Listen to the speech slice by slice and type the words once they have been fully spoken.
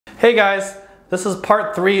Hey guys, this is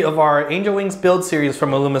part 3 of our Angel Wings build series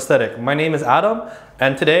from illumaesthetic. My name is Adam,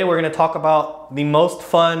 and today we're going to talk about the most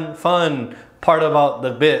fun part about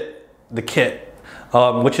the kit,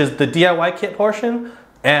 which is the DIY kit portion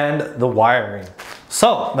and the wiring.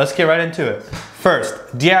 So let's get right into it. First,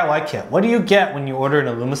 DIY kit. What do you get when you order an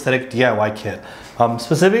illumaesthetic DIY kit?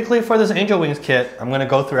 Specifically for this Angel Wings kit, I'm going to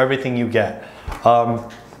go through everything you get.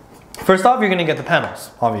 First off, you're going to get the panels,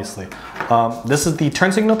 obviously. This is the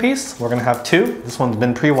turn signal piece. We're going to have 2. This one's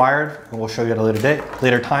been pre-wired, and we'll show you at a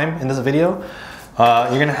later time in this video. You're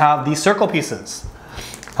going to have the circle pieces.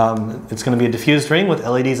 It's going to be a diffused ring with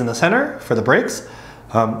LEDs in the center for the brakes.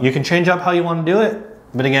 You can change up how you want to do it,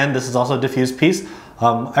 but again, this is also a diffused piece.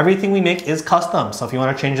 Everything we make is custom, so if you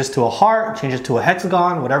want to change this to a heart, change it to a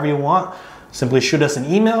hexagon, whatever you want, simply shoot us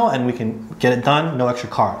an email and we can get it done, no extra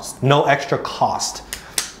cost.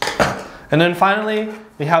 And then finally,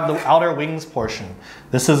 we have the outer wings portion.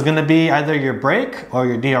 This is going to be either your brake or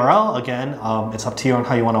your DRL. Again, it's up to you on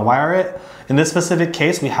how you want to wire it. In this specific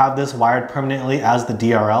case, we have this wired permanently as the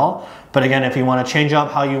DRL. But again, if you want to change up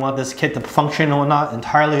how you want this kit to function or not,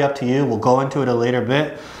 entirely up to you. We'll go into it a later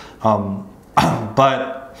bit. For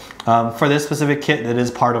this specific kit, it is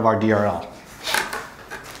part of our DRL.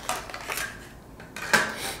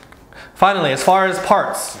 Finally, as far as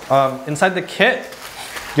parts, inside the kit,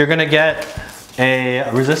 you're going to get a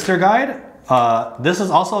resistor guide. This is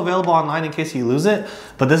also available online in case you lose it,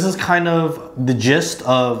 but this is kind of the gist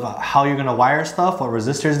of how you're going to wire stuff, what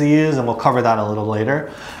resistors to use, and we'll cover that a little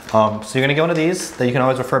later. So you're going to get one of these that you can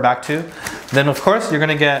always refer back to. Then of course you're going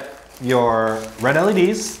to get your red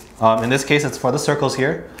LEDs. In this case it's for the circles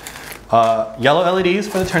here. Yellow LEDs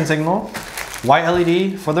for the turn signal. White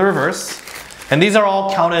LED for the reverse. And these are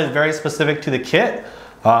all counted very specific to the kit.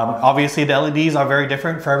 Obviously the LEDs are very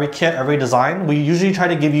different for every kit, every design. We usually try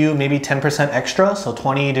to give you maybe 10% extra, so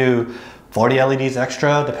 20 to 40 LEDs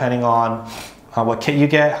extra depending on what kit you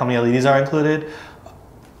get, how many LEDs are included.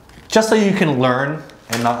 Just so you can learn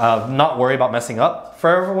and not worry about messing up.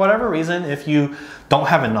 For whatever reason, if you don't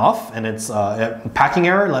have enough and it's a packing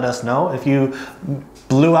error, let us know. If you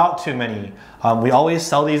blew out too many, we always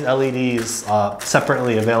sell these LEDs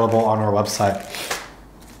separately available on our website.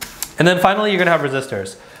 And then finally, you're gonna have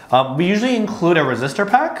resistors. We usually include a resistor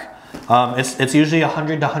pack. It's usually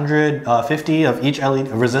 100 to 150 of each LED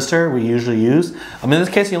resistor we usually use. In this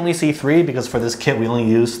case, you only see 3 because for this kit, we only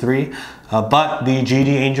use 3. But the GD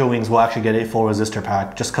Angel Wings will actually get a full resistor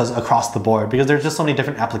pack just because across the board, because there's just so many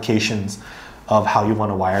different applications of how you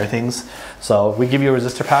wanna wire things. So we give you a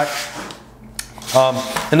resistor pack.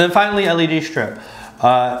 And then finally, LED strip.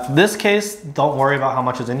 This case, don't worry about how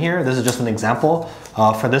much is in here. This is just an example.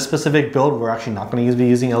 For this specific build, we're actually not going to be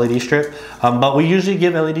using LED strip, but we usually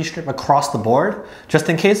give LED strip across the board, just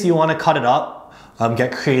in case you want to cut it up,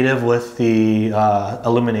 get creative with the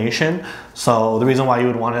illumination. So the reason why you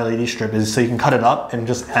would want an LED strip is so you can cut it up and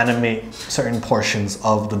just animate certain portions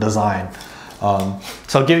of the design.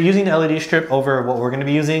 So using the LED strip over what we're going to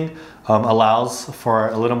be using allows for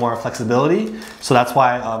a little more flexibility. So that's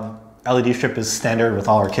why LED strip is standard with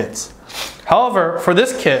all our kits. However, for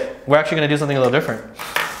this kit, we're actually going to do something a little different.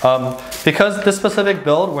 Because this specific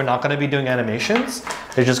build, we're not going to be doing animations.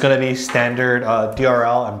 It's just going to be standard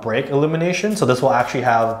DRL and brake illumination. So this will actually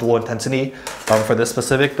have dual intensity for this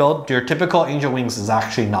specific build. Your typical Angel Wings is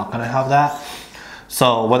actually not going to have that.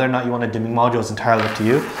 So whether or not you want a dimming module is entirely up to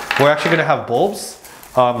you. We're actually going to have bulbs.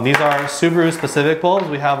 These are Subaru specific bulbs.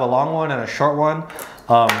 We have a long one and a short one.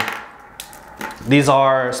 These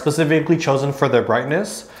are specifically chosen for their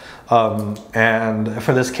brightness, and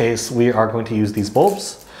for this case we are going to use these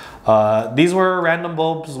bulbs. These were random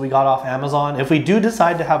bulbs we got off Amazon. If we do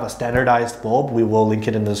decide to have a standardized bulb, we will link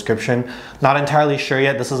it in the description. Not entirely sure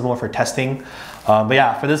yet, this is more for testing. But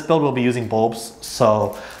yeah, for this build we'll be using bulbs.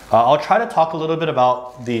 So I'll try to talk a little bit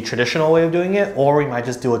about the traditional way of doing it, or we might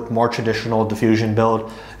just do a more traditional diffusion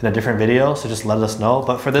build in a different video, so just let us know.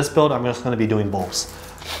 But for this build, I'm just going to be doing bulbs.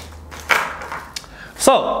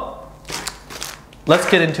 So let's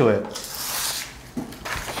get into it.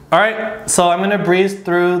 All right, so I'm gonna breeze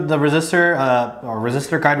through the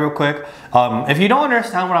resistor guide real quick. If you don't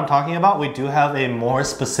understand what I'm talking about, we do have a more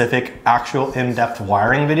specific, actual in-depth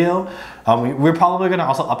wiring video. We're probably gonna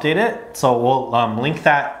also update it, so we'll link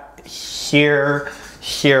that here,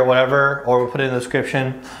 whatever, or we'll put it in the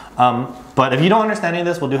description. But if you don't understand any of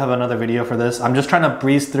this, we'll do have another video for this. I'm just trying to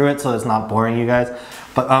breeze through it so it's not boring you guys.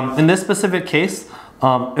 But in this specific case,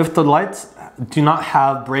 if the lights do not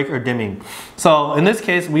have brake or dimming. So in this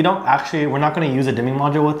case, we're not going to use a dimming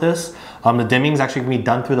module with this. The dimming is actually going to be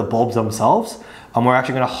done through the bulbs themselves. We're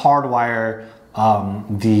actually going to hardwire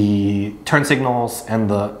the turn signals and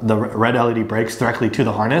the red LED brakes directly to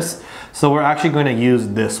the harness. So we're actually going to use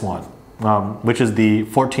this one, which is the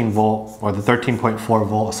 14 volt or the 13.4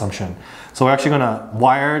 volt assumption. So we're actually going to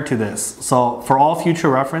wire to this. So for all future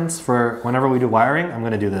reference, for whenever we do wiring, I'm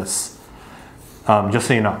going to do this, just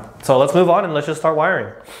so you know. So let's move on and let's just start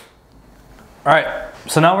wiring. All right,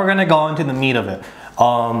 so now we're going to go into the meat of it.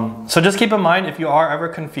 So just keep in mind, if you are ever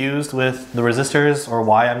confused with the resistors or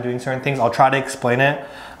why I'm doing certain things, I'll try to explain it.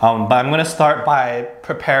 But I'm going to start by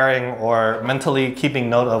preparing or mentally keeping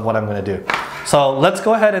note of what I'm going to do. So let's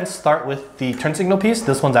go ahead and start with the turn signal piece.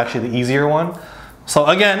 This one's actually the easier one. So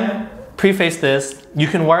again, preface this, you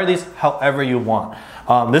can wire these however you want.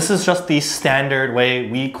 This is just the standard way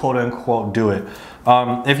we quote unquote do it.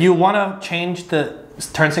 If you want to change the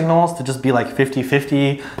turn signals to just be like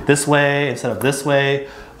 50-50 this way instead of this way,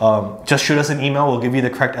 just shoot us an email. We'll give you the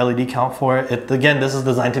correct LED count for it. Again, this is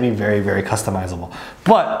designed to be very, very customizable.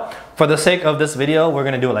 But for the sake of this video, we're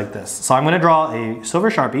going to do it like this. So I'm going to draw a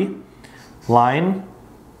silver Sharpie line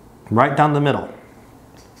right down the middle.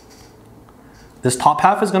 This top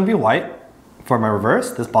half is going to be white for my reverse.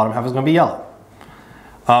 This bottom half is going to be yellow.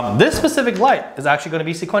 This specific light is actually going to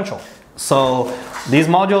be sequential. So these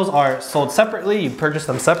modules are sold separately. You purchase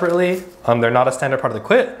them separately. They're not a standard part of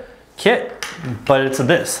the kit, but it's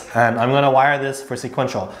this. And I'm going to wire this for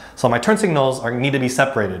sequential. So my turn signals need to be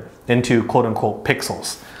separated into quote unquote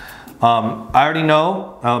pixels. I already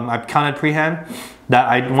know, I've counted prehand, that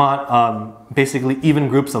I want basically even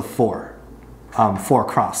groups of 4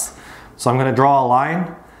 across. So I'm going to draw a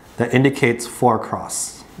line that indicates 4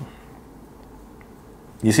 across.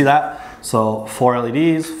 You see that? So 4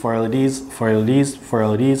 LEDs, 4 LEDs, 4 LEDs, 4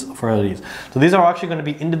 LEDs, 4 LEDs. So these are actually going to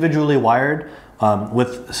be individually wired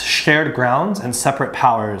with shared grounds and separate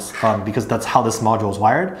powers, because that's how this module is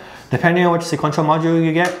wired. Depending on which sequential module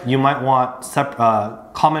you get, you might want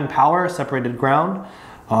common power, separated ground.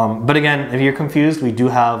 But again, if you're confused, we do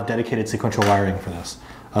have dedicated sequential wiring for this,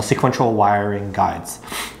 sequential wiring guides.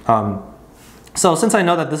 So since I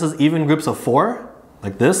know that this is even groups of 4,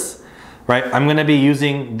 like this, right, I'm going to be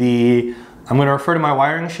using I'm going to refer to my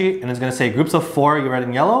wiring sheet and it's going to say groups of 4, you red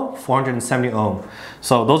and yellow, 470 ohm.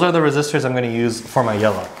 So those are the resistors I'm going to use for my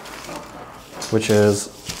yellow, which is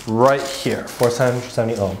right here,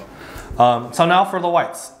 470 ohm. So now for the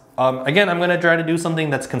whites. Again, I'm going to try to do something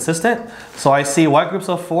that's consistent. So I see white groups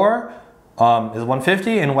of 4 is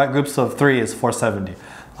 150 and white groups of 3 is 470.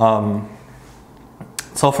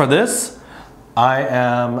 So for this, I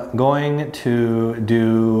am going to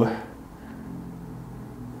do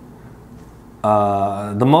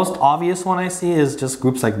the most obvious one I see is just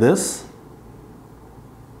groups like this.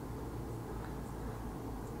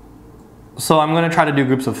 So I'm going to try to do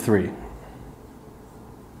groups of 3.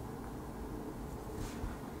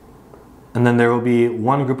 And then there will be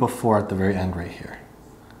one group of 4 at the very end right here.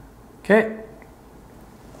 Okay.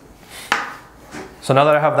 So now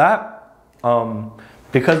that I have that,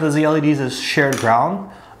 because the ZLEDs is shared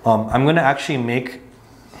ground, I'm going to actually make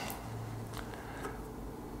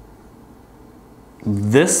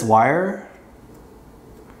this wire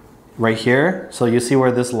right here. So you see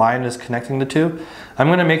where this line is connecting the two. I'm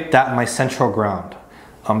going to make that my central ground.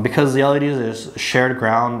 Because the LEDs is shared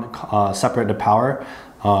ground, separate to power,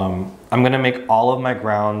 I'm going to make all of my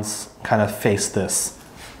grounds kind of face this.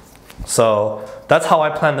 So that's how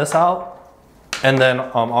I plan this out. And then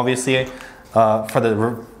obviously for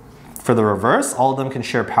the reverse, all of them can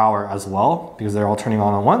share power as well because they're all turning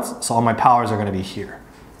on at once. So all my powers are going to be here.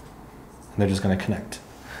 And they're just going to connect.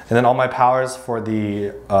 And then all my powers for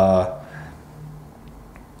the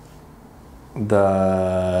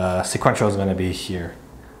sequential is going to be here.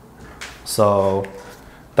 So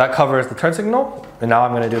that covers the turn signal. And now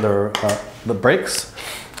I'm going to do the brakes.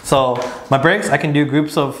 So my brakes, I can do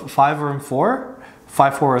groups of 5 or 4,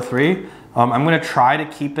 5, 4, or 3. I'm going to try to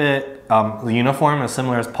keep it uniform as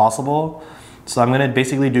similar as possible. So I'm going to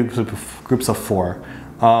basically do groups of 4.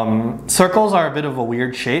 Circles are a bit of a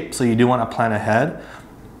weird shape, so you do want to plan ahead.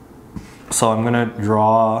 So I'm going to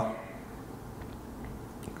draw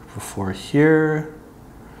group of 4 here,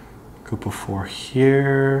 group of 4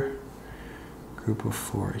 here, group of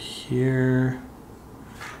 4 here,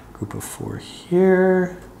 group of 4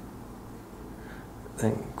 here,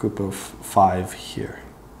 and group of 5 here.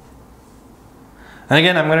 And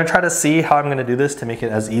again, I'm going to try to see how I'm going to do this to make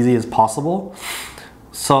it as easy as possible.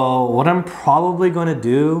 So what I'm probably going to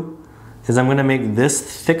do is I'm going to make this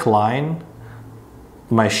thick line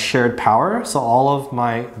my shared power. So all of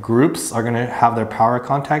my groups are going to have their power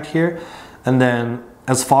contact here. And then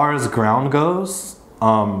as far as ground goes,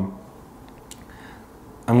 I'm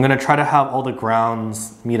I'm gonna try to have all the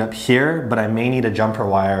grounds meet up here, but I may need a jumper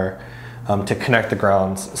wire to connect the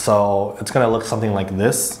grounds. So it's gonna look something like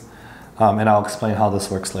this, and I'll explain how this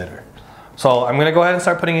works later. So I'm gonna go ahead and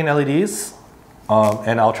start putting in LEDs,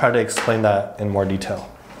 and I'll try to explain that in more detail.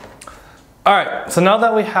 All right, so now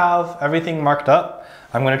that we have everything marked up,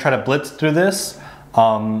 I'm gonna try to blitz through this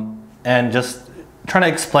and just try to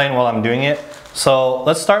explain while I'm doing it. So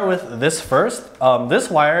let's start with this first. This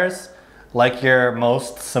wires like your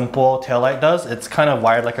most simple taillight does. It's kind of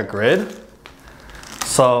wired like a grid.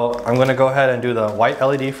 So I'm gonna go ahead and do the white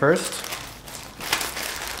LED first.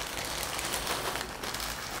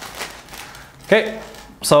 Okay,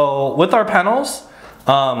 so with our panels,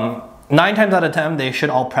 9 times out of 10, they should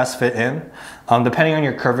all press fit in. Depending on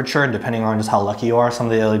your curvature and depending on just how lucky you are, some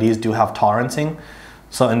of the LEDs do have tolerancing.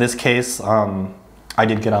 So in this case, I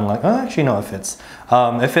did get unlucky. Oh, actually, no, it fits.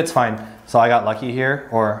 It fits fine. So I got lucky here,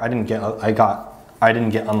 or I didn't get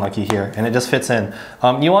unlucky here, and it just fits in.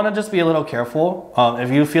 You want to just be a little careful. If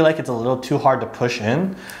you feel like it's a little too hard to push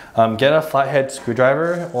in, get a flathead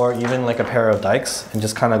screwdriver or even like a pair of dikes and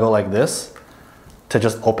just kind of go like this to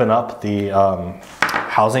just open up the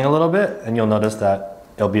housing a little bit, and you'll notice that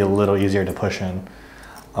it'll be a little easier to push in.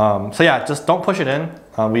 So yeah, just don't push it in.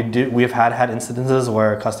 We've had incidences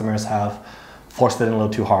where customers have forced it in a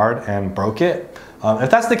little too hard and broke it.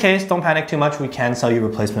 If that's the case, don't panic too much. We can sell you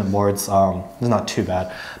replacement boards. It's not too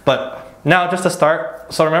bad. But now just to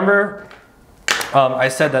start, so remember I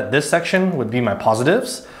said that this section would be my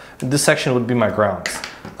positives, and this section would be my grounds.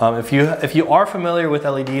 If you are familiar with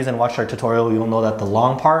LEDs and watched our tutorial, you'll know that the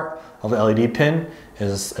long part of the LED pin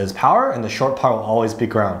is power and the short part will always be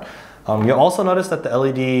ground. You'll also notice that the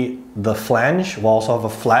LED, the flange, will also have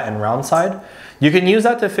a flat and round side. You can use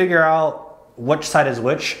that to figure out which side is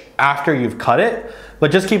which after you've cut it,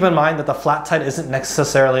 but just keep in mind that the flat side isn't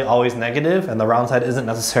necessarily always negative and the round side isn't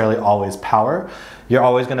necessarily always power. You're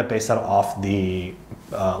always going to base that off the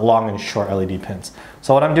long and short LED pins.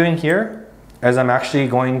 So what I'm doing here is I'm actually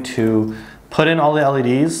going to put in all the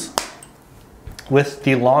LEDs with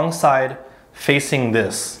the long side facing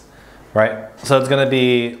this, right? So it's going to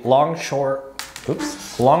be long, short,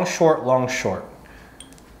 oops, long, short, long, short.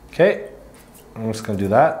 Okay, I'm just going to do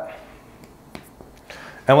that.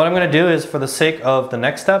 And what I'm going to do is, for the sake of the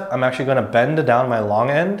next step, I'm actually going to bend down my long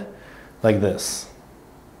end like this,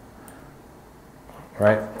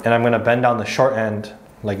 right? And I'm going to bend down the short end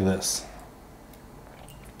like this.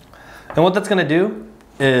 And what that's going to do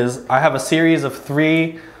is I have a series of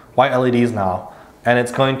 3 white LEDs now, and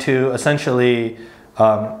it's going to essentially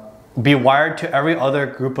be wired to every other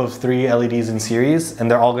group of 3 LEDs in series, and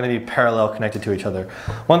they're all going to be parallel connected to each other.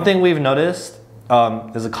 One thing we've noticed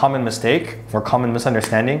is a common mistake or common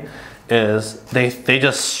misunderstanding is they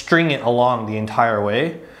just string it along the entire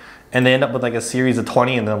way, and they end up with like a series of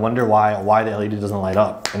 20 and then wonder why the LED doesn't light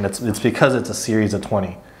up, and it's because it's a series of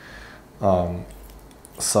 20.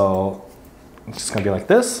 So it's just gonna be like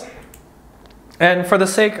this. And for the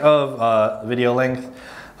sake of video length,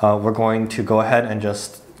 we're going to go ahead and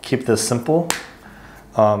just keep this simple.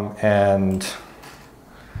 I'm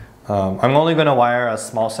only going to wire a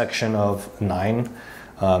small section of 9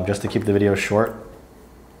 just to keep the video short.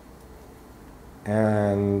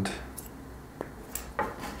 And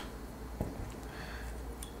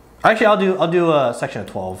actually I'll do a section of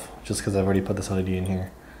 12 just because I've already put this LED in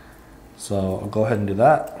here. So I'll go ahead and do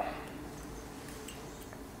that.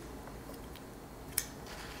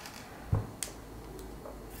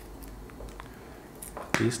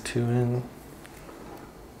 Put these 2 in.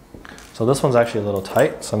 So this one's actually a little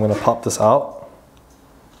tight, so I'm going to pop this out.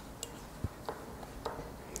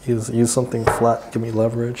 Use something flat, give me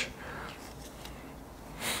leverage.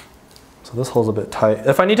 So this hole's a bit tight.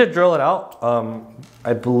 If I need to drill it out,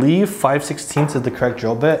 I believe 5/16 is the correct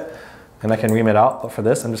drill bit, and I can ream it out. But for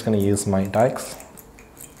this, I'm just going to use my dikes.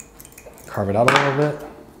 Carve it out a little bit.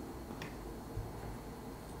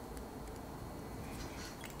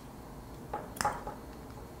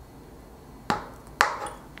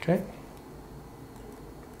 Okay.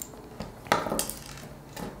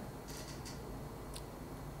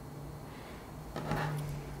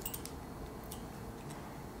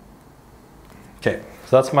 Okay,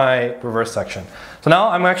 so that's my reverse section. So now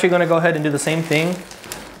I'm actually going to go ahead and do the same thing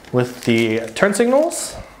with the turn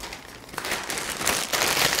signals.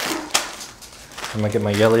 I'm going to get my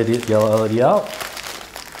yellow LED out.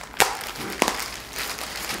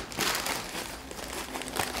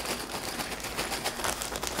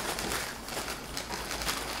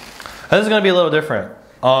 And this is going to be a little different.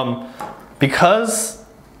 Because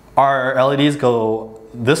our LEDs go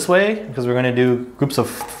this way, because we're going to do groups of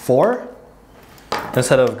 4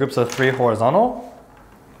 instead of groups of 3 horizontal,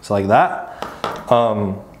 So like that.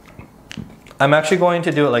 I'm actually going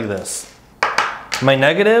to do it like this. My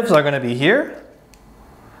negatives are going to be here,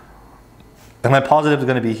 and my positives are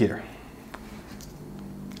going to be here.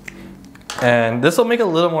 And this will make a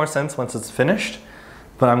little more sense once it's finished,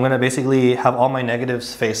 but I'm going to basically have all my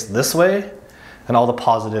negatives face this way and all the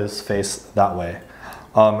positives face that way.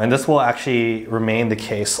 And this will actually remain the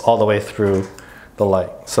case all the way through the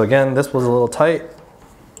light. So again, this was a little tight.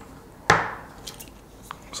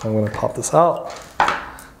 So I'm going to pop this out.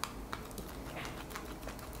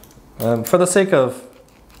 And for the sake of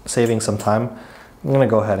saving some time, I'm going to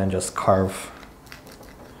go ahead and just carve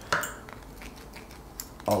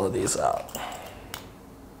all of these out.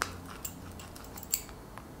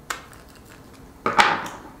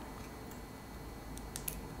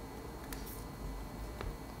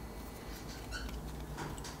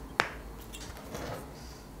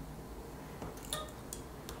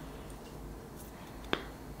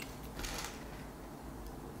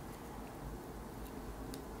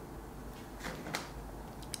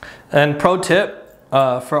 And pro tip,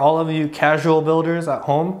 for all of you casual builders at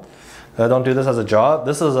home that don't do this as a job,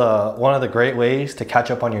 this is one of the great ways to catch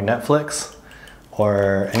up on your Netflix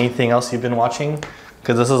or anything else you've been watching,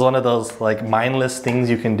 because this is one of those like mindless things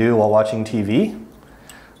you can do while watching TV.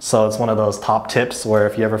 So it's one of those top tips where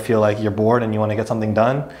if you ever feel like you're bored and you want to get something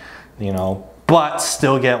done, you know, but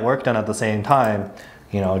still get work done at the same time,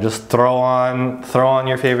 you know, just throw on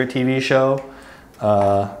your favorite TV show,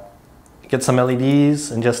 get some LEDs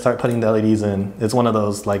and just start putting the LEDs in. It's one of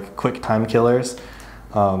those like quick time killers.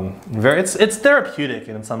 It's therapeutic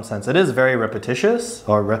in some sense. It is very repetitious,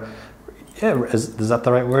 or is that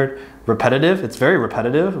the right word? Repetitive. It's very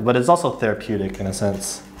repetitive, but it's also therapeutic in a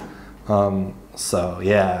sense. So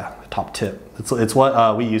yeah, top tip. It's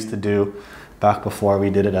what we used to do back before we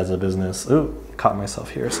did it as a business. Ooh, caught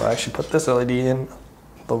myself here. So I actually put this LED in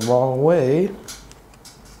the wrong way.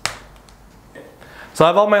 So I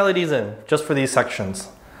have all my LEDs in just for these sections.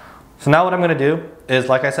 So now what I'm going to do is,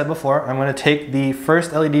 like I said before, I'm going to take the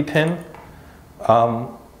first LED pin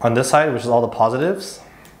on this side, which is all the positives.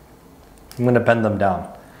 I'm going to bend them down.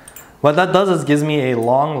 What that does is gives me a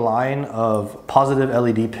long line of positive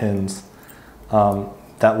LED pins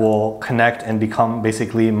that will connect and become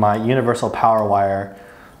basically my universal power wire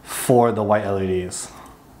for the white LEDs,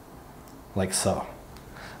 like so.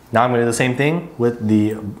 Now I'm going to do the same thing with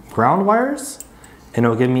the ground wires. And it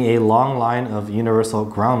will give me a long line of universal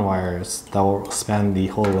ground wires that will span the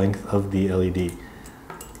whole length of the LED.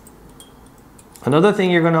 Another thing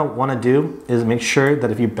you're going to want to do is make sure that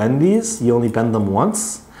if you bend these, you only bend them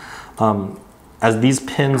once, as these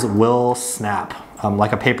pins will snap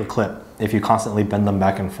like a paper clip if you constantly bend them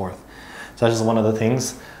back and forth. So that's just one of the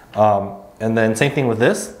things. And then same thing with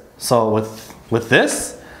this. So with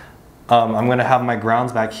this, I'm going to have my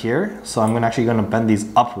grounds back here. So I'm actually going to bend these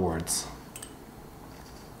upwards,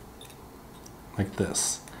 like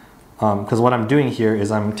this. Because what I'm doing here is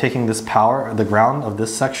I'm taking this power, the ground of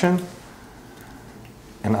this section,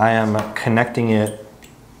 and I am connecting it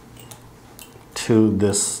to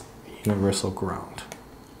this universal ground.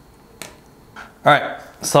 All right,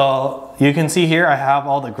 so you can see here I have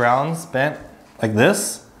all the grounds bent like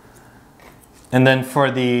this. And then for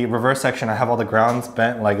the reverse section, I have all the grounds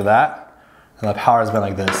bent like that. And the power is bent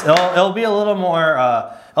like this. It'll be a little more,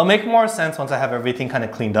 it'll make more sense once I have everything kind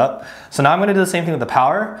of cleaned up. So now I'm gonna do the same thing with the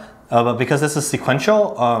power, but because this is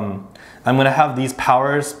sequential, I'm gonna have these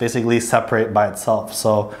powers basically separate by itself.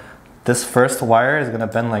 So this first wire is gonna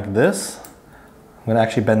bend like this. I'm gonna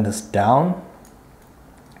actually bend this down.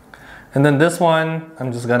 And then this one,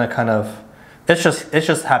 I'm just gonna kind of, it's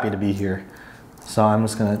just happy to be here. So I'm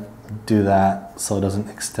just gonna do that so it doesn't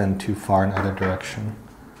extend too far in either direction.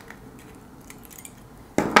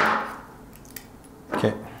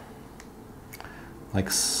 Okay, like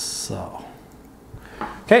so.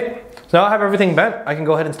 Okay, so now I have everything bent, I can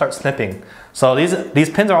go ahead and start snipping. So these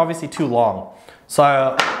pins are obviously too long.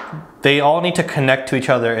 So they all need to connect to each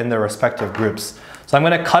other in their respective groups. So I'm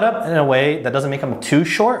gonna cut up in a way that doesn't make them too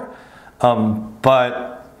short,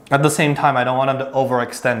 but at the same time, I don't want them to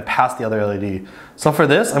overextend past the other LED. So for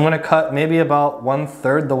this, I'm gonna cut maybe about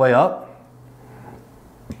 1/3 the way up.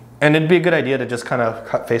 And it'd be a good idea to just kind of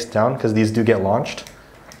cut face down because these do get launched.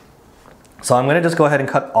 So I'm gonna just go ahead and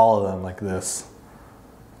cut all of them like this.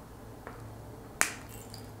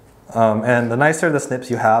 And the nicer the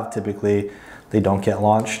snips you have, typically they don't get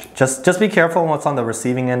launched. Just be careful what's on the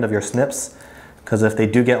receiving end of your snips, because if they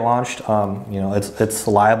do get launched, you know, it's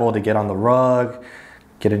liable to get on the rug,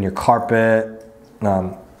 get in your carpet,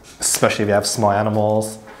 especially if you have small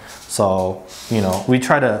animals. So, you know, we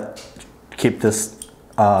try to keep this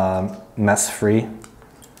mess free.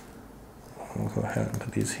 we'll go ahead and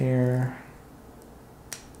put these here.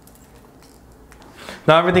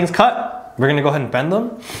 Now everything's cut. We're gonna go ahead and bend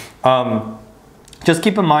them. Just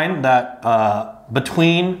keep in mind that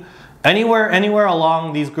between anywhere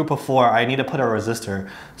along these group of 4, I need to put a resistor.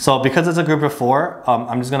 So because it's a group of 4,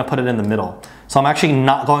 I'm just gonna put it in the middle. So I'm actually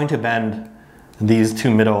not going to bend these 2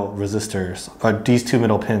 middle resistors, or these 2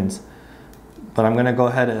 middle pins. But I'm gonna go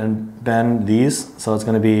ahead and bend these. So it's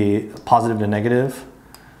gonna be positive to negative,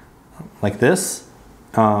 like this.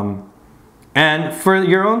 And for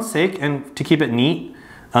your own sake and to keep it neat,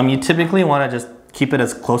 you typically wanna just keep it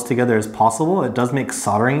as close together as possible. It does make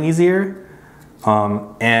soldering easier.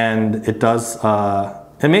 And it does,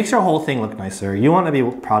 it makes your whole thing look nicer. You wanna be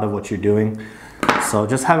proud of what you're doing. So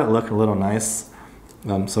just have it look a little nice.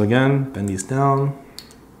 So again, bend these down.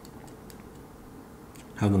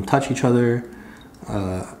 Have them touch each other.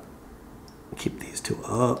 Keep these 2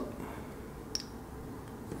 up.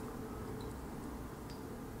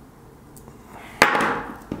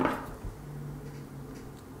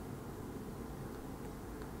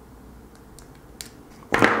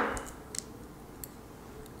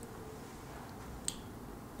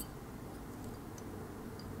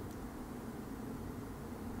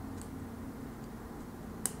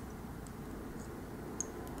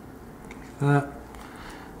 That.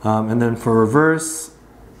 And then for reverse,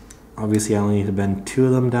 obviously I only need to bend 2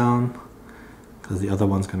 of them down because the other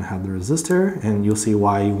one's going to have the resistor, and you'll see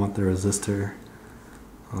why you want the resistor.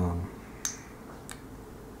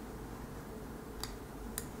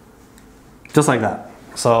 Just like that.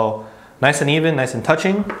 So nice and even, nice and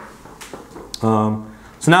touching. So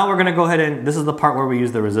now we're going to go ahead and, this is the part where we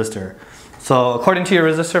use the resistor. So according to your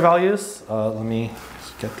resistor values, let me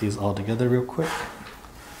just get these all together real quick.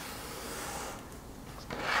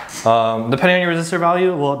 Depending on your resistor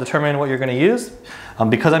value will determine what you're going to use.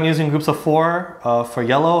 Because I'm using groups of 4 for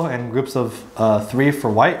yellow and groups of 3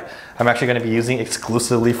 for white, I'm actually going to be using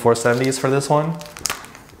exclusively 470s for this one.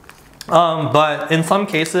 But in some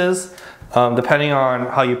cases, depending on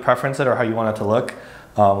how you preference it or how you want it to look,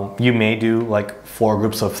 you may do like 4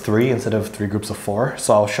 groups of 3 instead of 3 groups of 4.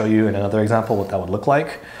 So I'll show you in another example what that would look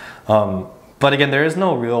like. But again, there is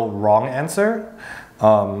no real wrong answer.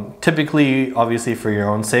 Typically, obviously for your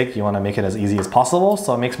own sake, you want to make it as easy as possible.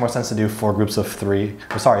 So it makes more sense to do 3 groups of 3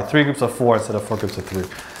 instead of 4 groups of 3.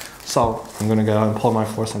 So I'm going to go and pull my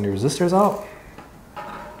 470 resistors out.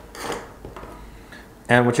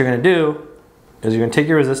 And what you're going to do is you're going to take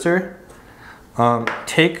your resistor,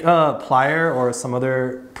 take a plier or some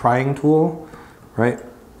other prying tool, right?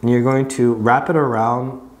 And you're going to wrap it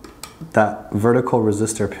around that vertical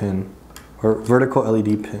resistor pin or vertical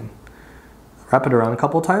LED pin. Wrap it around a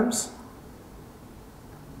couple times.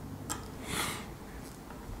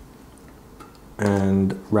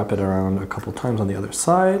 And wrap it around a couple times on the other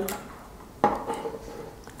side.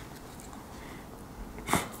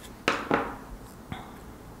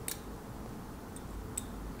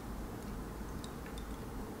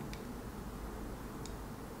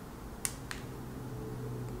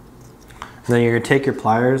 And then you're going to take your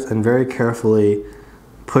pliers and very carefully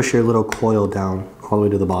push your little coil down all the way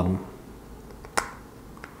to the bottom.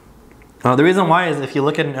 The reason why is if you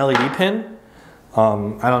look at an LED pin,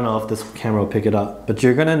 I don't know if this camera will pick it up, but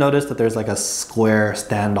you're going to notice that there's like a square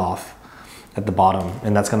standoff at the bottom,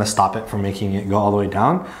 and that's going to stop it from making it go all the way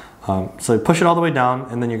down. So push it all the way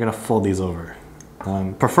down, and then you're going to fold these over.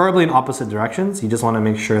 Preferably in opposite directions. You just want to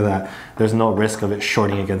make sure that there's no risk of it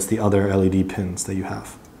shorting against the other LED pins that you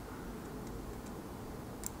have.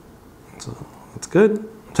 So that's good.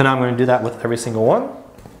 So now I'm going to do that with every single one.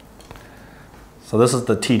 So this is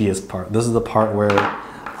the tedious part. This is the part where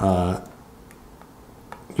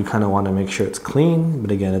you kind of want to make sure it's clean,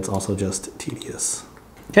 but again, it's also just tedious.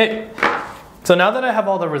 Okay, so now that I have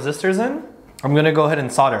all the resistors in, I'm going to go ahead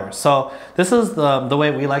and solder. So this is the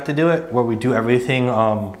way we like to do it, where we do everything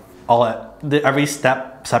every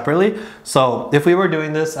step separately. So if we were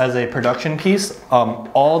doing this as a production piece,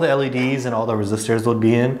 all the LEDs and all the resistors would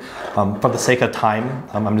be in. For the sake of time,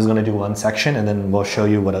 I'm just going to do one section and then we'll show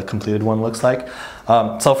you what a completed one looks like.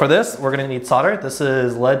 So for this, we're going to need solder. This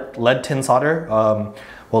is lead tin solder.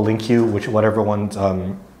 We'll link you whatever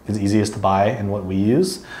one is easiest to buy and what we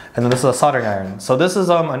use. And then this is a soldering iron. So this is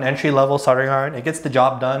an entry-level soldering iron. It gets the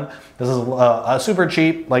job done. This is a super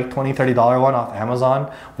cheap, like $20, $30 one off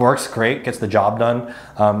Amazon. Works great, gets the job done.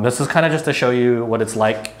 This is kind of just to show you what it's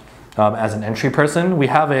like as an entry person. We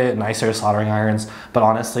have nicer soldering irons, but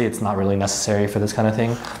honestly, it's not really necessary for this kind of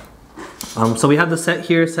thing. So we have the set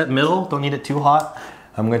here, set middle. Don't need it too hot.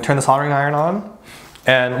 I'm going to turn the soldering iron on.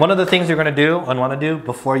 And one of the things you're going to do and want to do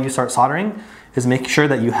before you start soldering is make sure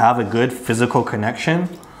that you have a good physical connection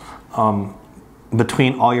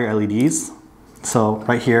between all your LEDs. So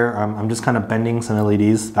right here, I'm just kind of bending some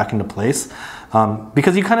LEDs back into place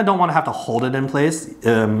because you kind of don't want to have to hold it in place.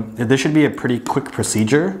 This should be a pretty quick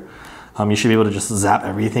procedure. You should be able to just zap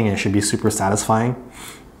everything and it should be super satisfying.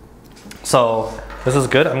 So this is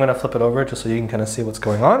good. I'm gonna flip it over just so you can kind of see what's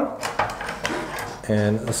going on.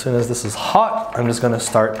 And as soon as this is hot, I'm just gonna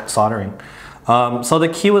start soldering. So the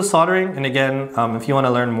key was soldering, and again, if you want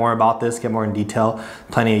to learn more about this, get more in detail,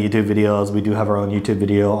 plenty of YouTube videos. We do have our own YouTube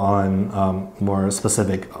video on more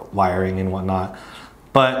specific wiring and whatnot.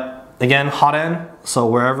 But again, hot end, so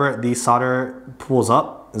wherever the solder pulls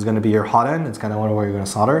up is going to be your hot end. It's kind of where you're going to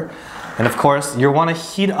solder. And of course, you want to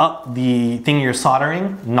heat up the thing you're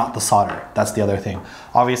soldering, not the solder. That's the other thing.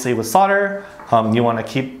 Obviously with solder, you want to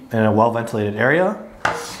keep in a well-ventilated area.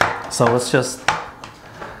 So let's just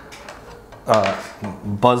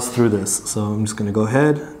buzz through this. So I'm just gonna go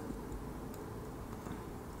ahead.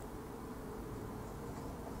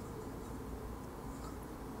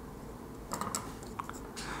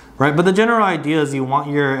 Right, but the general idea is you want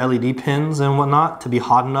your LED pins and whatnot to be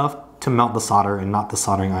hot enough to melt the solder and not the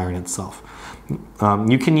soldering iron itself.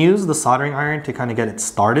 You can use the soldering iron to kind of get it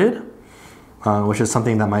started, which is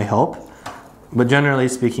something that might help. But generally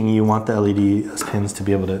speaking, you want the LED pins to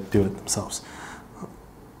be able to do it themselves.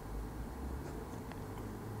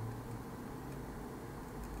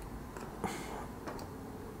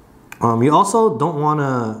 You also don't want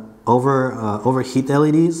to overheat the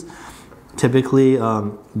LEDs. Typically,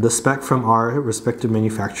 the spec from our respective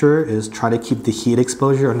manufacturer is try to keep the heat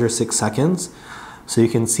exposure under 6 seconds. So you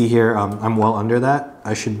can see here, I'm well under that.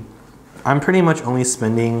 I'm pretty much only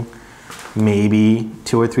spending maybe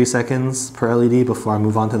 2 or 3 seconds per LED before I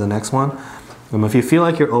move on to the next one. If you feel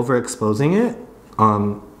like you're overexposing it,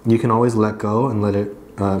 you can always let go and let it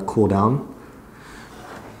cool down.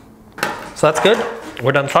 So that's good.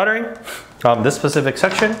 We're done soldering this specific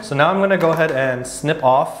section. So now I'm gonna go ahead and snip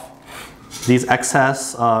off these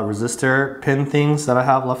excess resistor pin things that I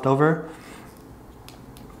have left over.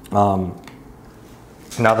 Now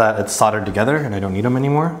that it's soldered together and I don't need them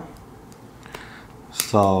anymore.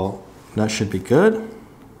 So that should be good.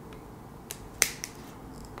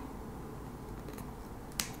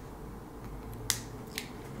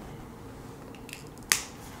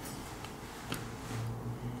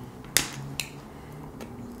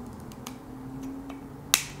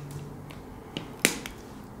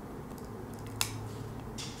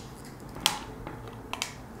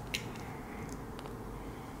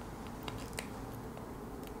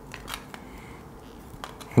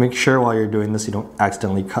 Make sure while you're doing this you don't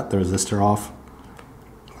accidentally cut the resistor off.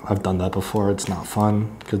 I've done that before, it's not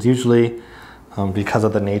fun, because usually because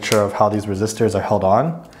of the nature of how these resistors are held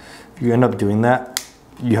on, if you end up doing that,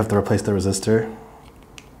 you have to replace the resistor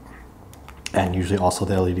and usually also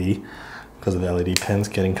the LED because of the LED pins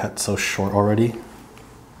getting cut so short already.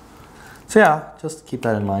 So yeah, just keep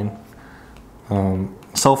that in mind.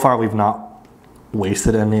 So far we've not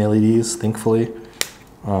wasted any LEDs, thankfully.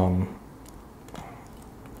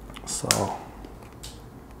 So,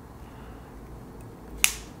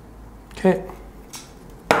 okay.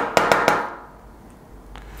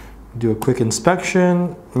 Do a quick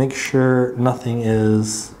inspection, make sure nothing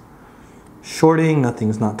is shorting,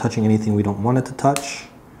 nothing's not touching anything we don't want it to touch.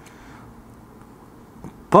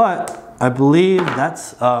 But I believe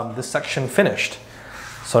that's this section finished.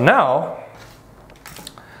 So now,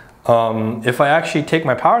 if I actually take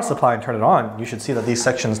my power supply and turn it on, you should see that these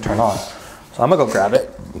sections turn on. So I'm gonna go grab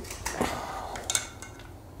it.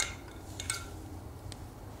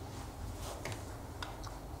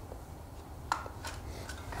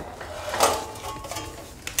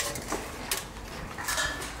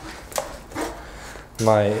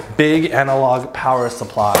 My big analog power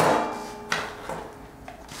supply.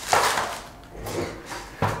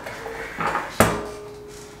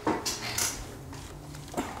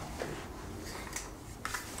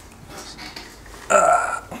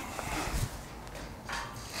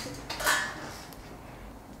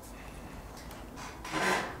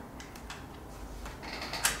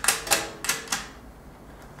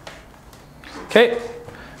 Okay.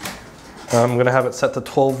 I'm gonna have it set to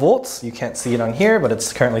 12 volts. You can't see it on here, but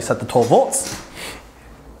it's currently set to 12 volts.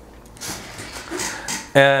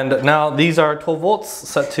 And now these are 12 volts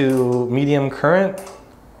set to medium current.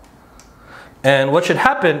 And what should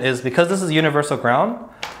happen is, because this is universal ground,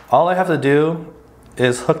 all I have to do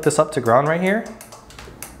is hook this up to ground right here.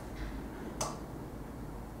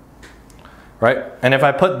 Right? And if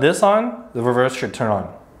I put this on, the reverse should turn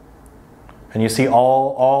on. And you see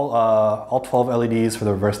all 12 LEDs for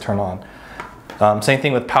the reverse turn on. Same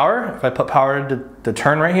thing with power. If I put power to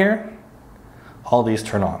turn right here, all these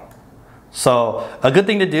turn on. So a good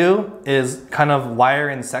thing to do is kind of wire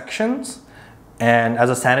in sections, and as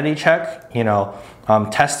a sanity check, you know,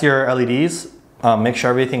 test your LEDs, make sure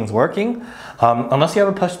everything's working. Unless you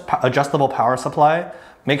have a adjustable power supply,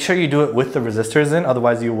 make sure you do it with the resistors in,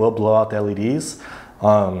 otherwise you will blow out the LEDs.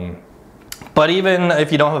 But even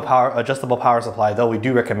if you don't have a adjustable power supply, though we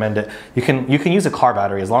do recommend it, you can use a car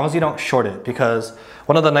battery as long as you don't short it, because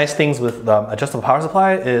one of the nice things with the adjustable power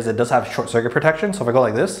supply is it does have short circuit protection. So if I go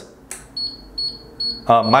like this,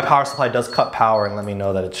 my power supply does cut power and let me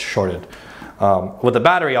know that it's shorted. With the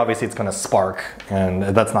battery, obviously it's gonna spark, and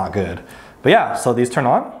that's not good. But yeah, so these turn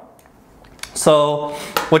on. So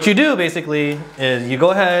what you do basically is you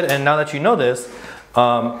go ahead, and now that you know this,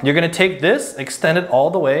 you're gonna take this, extend it all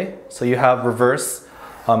the way, so you have reverse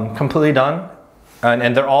completely done,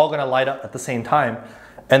 and they're all gonna light up at the same time.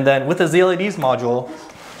 And then with the ZLEDs module,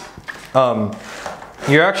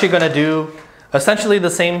 you're actually gonna do essentially the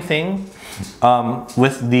same thing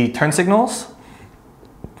with the turn signals,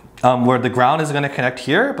 where the ground is gonna connect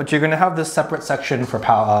here, but you're gonna have this separate section for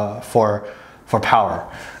power.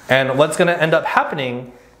 And what's gonna end up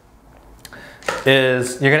happening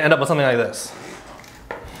is you're gonna end up with something like this.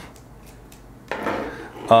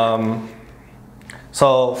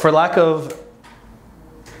 So for lack of,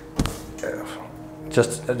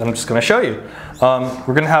 I'm just gonna show you.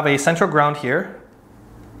 We're gonna have a central ground here,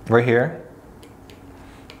 right here.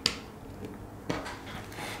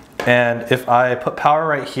 And if I put power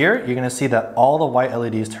right here, you're gonna see that all the white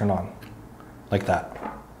LEDs turn on, like that.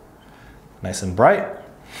 Nice and bright.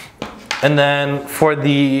 And then for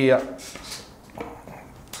the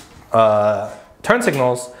turn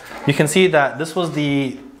signals, you can see that this was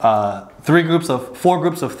the 4 groups of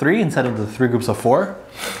 3 instead of the 3 groups of 4.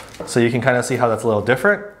 So you can kind of see how that's a little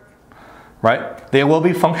different, right? They will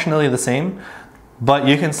be functionally the same, but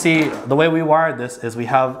you can see the way we wired this is we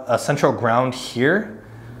have a central ground here.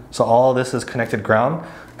 So all this is connected ground,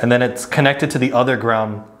 and then it's connected to the other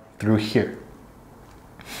ground through here.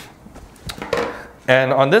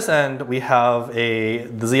 And on this end, we have the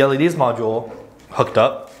ZLEDs module hooked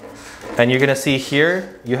up. And you're gonna see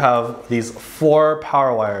here, you have these 4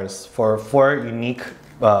 power wires for 4 unique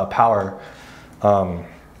power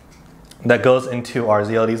that goes into our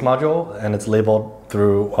ZLEDs module, and it's labeled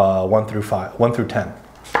through 1 through 10,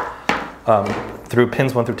 through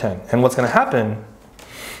pins 1 through 10. And what's gonna happen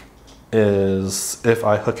is if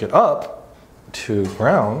I hook it up to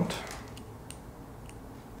ground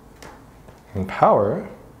and power,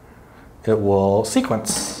 it will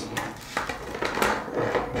sequence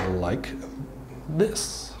like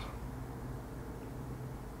this.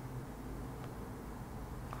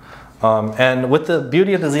 And with the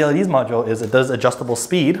beauty of the ZLEDs module is it does adjustable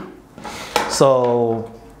speed.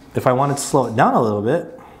 So if I wanted to slow it down a little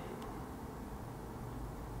bit,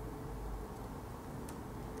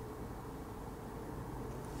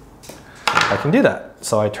 I can do that.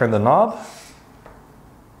 So I turn the knob.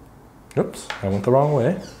 Oops, I went the wrong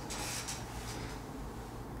way.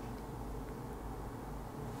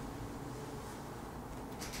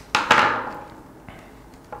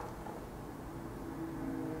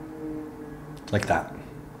 Like that.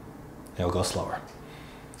 It'll go slower.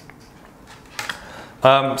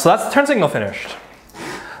 So that's the turn signal finished.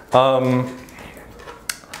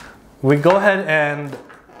 We go ahead and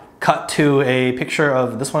cut to a picture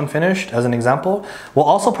of this one finished as an example. We'll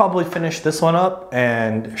also probably finish this one up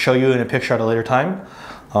and show you in a picture at a later time.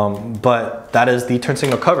 But that is the turn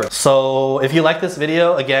signal cover. So if you like this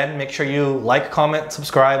video, again, make sure you like, comment,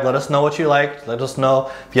 subscribe. Let us know what you liked. Let us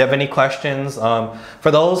know if you have any questions.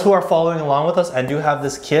 For those who are following along with us and do have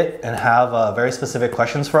this kit and have very specific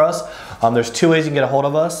questions for us, there's 2 ways you can get a hold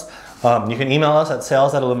of us. You can email us at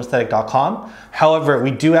sales@illumaesthetic.com. However,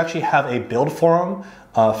 we do actually have a build forum,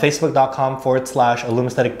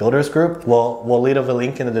 facebook.com/illumaesthetic builders group. We'll leave a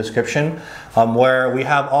link in the description where we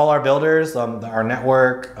have all our builders, our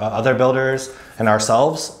network, other builders, and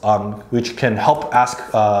ourselves, which can help ask,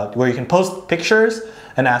 where you can post pictures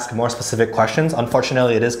and ask more specific questions.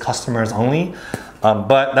 Unfortunately, it is customers only,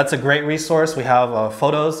 but that's a great resource. We have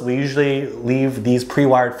photos. We usually leave these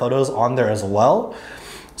pre-wired photos on there as well.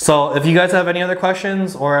 So if you guys have any other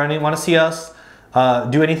questions or want to see us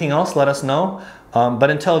do anything else, let us know. But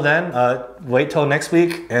until then, wait till next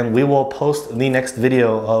week and we will post the next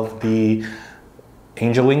video of the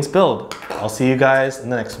Angel Wings build. I'll see you guys in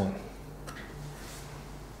the next one.